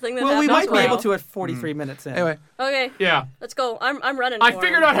real a thing that Well, we happens? might be able Wow. to at 43 minutes in. Anyway, Okay, Yeah, let's go. I'm running. I for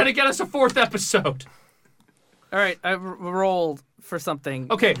figured him. out how to get us a 4th episode. All right, I rolled for something.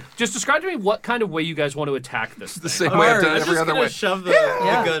 Okay, just describe to me what kind of way you guys want to attack this. the thing. same way I've Hard. done I'm it just every other gonna way. shove the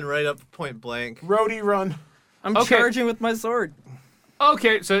Yeah. gun right up point blank. Roadie run. I'm Okay. charging with my sword.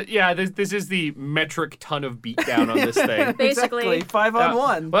 Okay, so yeah, this is the metric ton of beatdown on this thing. Basically. Exactly,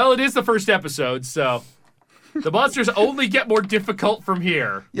 5-on-1. Well, it is the first episode, so the monsters only get more difficult from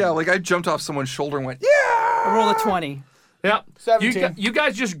here. Yeah, like I jumped off someone's shoulder and went, yeah! I roll a 20. Yeah, 17. You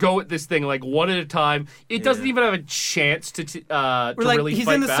guys just go at this thing like one at a time. It doesn't even have a chance to We're like, really he's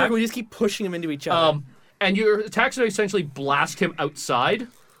fight in the back. circle, we just keep pushing him into each other. And your attacks are essentially blast him outside.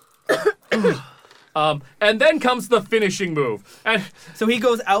 And then comes the finishing move. And So he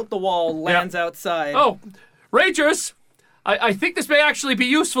goes out the wall, lands outside. oh, Rangers, I think this may actually be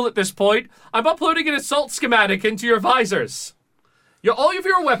useful at this point. I'm uploading an assault schematic into your visors. All of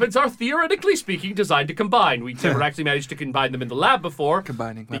your weapons are, theoretically speaking, designed to combine. We never actually managed to combine them in the lab before.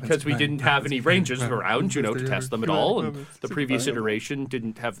 Combining weapons, because we combining didn't have weapons, any combining rangers around, to test them at all. And the previous iteration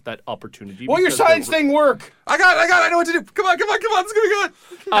didn't have that opportunity. Will your because there science were- thing work? I know what to do. Come on, this is gonna be good.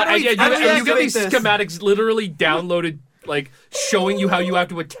 And yeah, how do we you get activate these this? schematics literally downloaded, like showing you how you have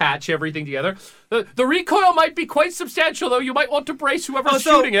to attach everything together. The recoil might be quite substantial, though. You might want to brace whoever's Oh,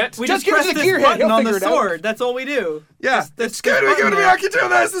 so shooting it. we Just just give us press the this gearhead, button he'll on the figure it out. sword. That's all we do. Yeah, This it's good to button be. there. I can do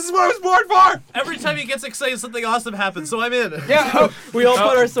this. This is what I was born for. Every time he gets excited, something awesome happens, so I'm in. Yeah. We all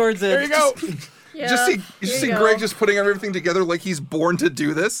put our swords in. There you go. Yeah, You just see here you Greg go. just putting everything together like he's born to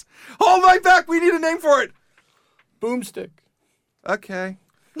do this. Hold my back. We need a name for it. Boomstick. Okay.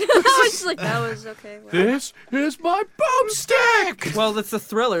 I was like, that was okay. Well, This is my boomstick. Well, it's the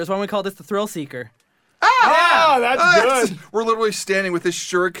thrillers. Why don't we call this the Thrill Seeker? Oh, that's good. We're literally standing with this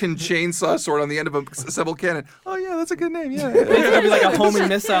shuriken chainsaw sword on the end of a assembled cannon. Oh yeah, that's a good name. Yeah. It's gonna be like a homing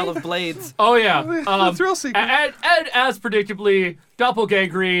missile of blades. Oh yeah. The Thrill Seeker. And as predictably,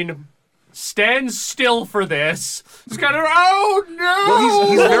 Doppelgangrene stands still for this. Just kind of, oh no!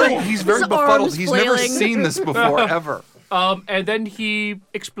 Well, he's very His befuddled. arms He's never flailing. seen this before ever. And then he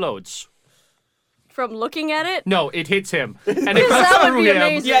explodes. from looking at it. No, it hits him, and it That goes would through be him.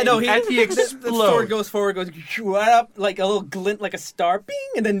 amazing. Yeah, no, And he the sword explodes. goes forward, goes right up like a little glint, like a star, bing,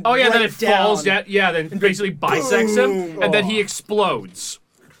 and then Oh yeah, right then it down. falls down. Yeah, then basically bisects him, boom. and then he explodes.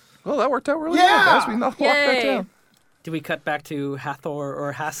 Well, that worked out really Yeah! well, guys. We knocked that Yay. down. Do we cut back to Hathor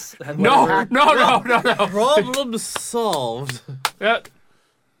or Has? No, whatever? no. Problem solved. Yeah.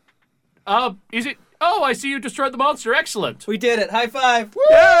 Is it? Oh, I see you destroyed the monster. Excellent. We did it. High five.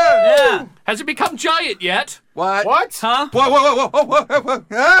 Yeah. Yeah. Has it become giant yet? What? What? Huh? Whoa.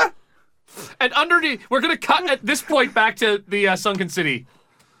 Ah! And underneath, we're gonna cut at this point back to the sunken city.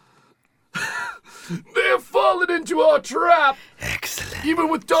 They've fallen into our trap. Excellent. Even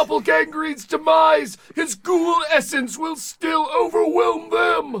with Doppelgangrene's demise, his ghoul essence will still overwhelm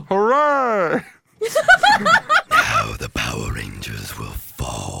them. Hooray! Now the Power Rangers will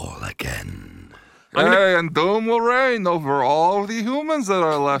fall again. Hey, and doom will reign over all the humans that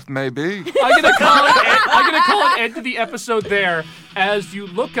are left, maybe. I'm gonna call an end to the episode there. As you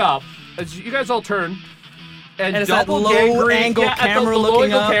look up, as you guys all turn, and it's that Doppelgangrene, low-angle at camera the looking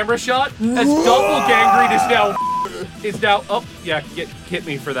low-angle up. camera shot, as Doppelgangrene is now. Oh yeah, hit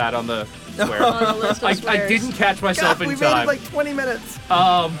me for that on the swear. On the list of I swears. didn't catch myself God, in we made time. it like 20 minutes.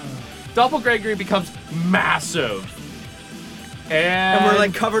 Doppelgangrene becomes massive. And we're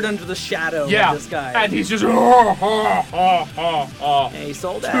like covered under the shadow yeah, of this guy. and he's just Hey,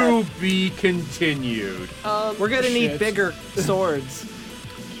 sold to out. be continued. We're gonna need bigger swords.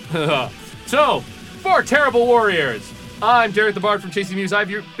 So, for Terrible Warriors, I'm Derek the Bard from Chasing Muse. I've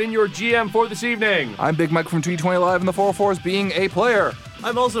been your GM for this evening. I'm Big Mike from 220 Live in the 404s being a player.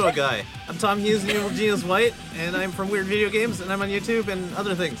 I'm also a guy. I'm Tom Hughes, the Evil Genius White, and I'm from Weird Video Games, and I'm on YouTube and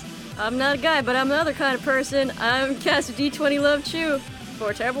other things. I'm not a guy, but I'm another kind of person. I'm Caster D20 Love Chew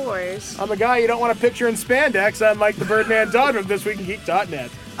for Terrible Warriors. I'm a guy you don't want to picture in spandex. I'm Mike the Birdman Dodd from ThisWeekInGeek.net.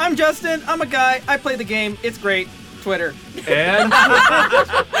 I'm Justin. I'm a guy. I play the game. It's great. Twitter. And,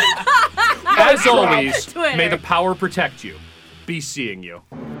 as always, Twitter. may the power protect you. Be seeing you.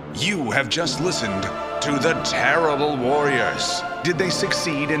 You have just listened to the Terrible Warriors. Did they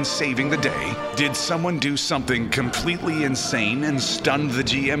succeed in saving the day? Did someone do something completely insane and stunned the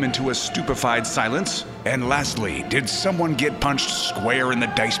GM into a stupefied silence? And lastly, did someone get punched square in the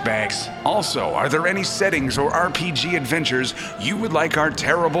dice bags? Also, are there any settings or RPG adventures you would like our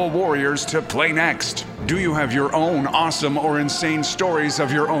Terrible Warriors to play next? Do you have your own awesome or insane stories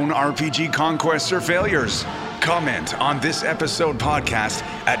of your own RPG conquests or failures? Comment on this episode podcast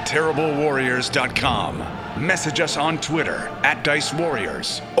at terriblewarriors.com. Message us on Twitter at Dice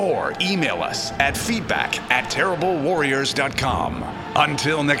Warriors or email us at feedback@terriblewarriors.com.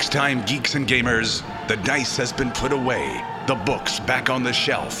 Until next time, geeks and gamers, the dice has been put away, the books back on the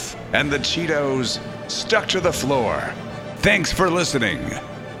shelf, and the Cheetos stuck to the floor. Thanks for listening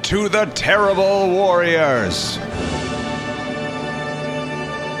to the Terrible Warriors.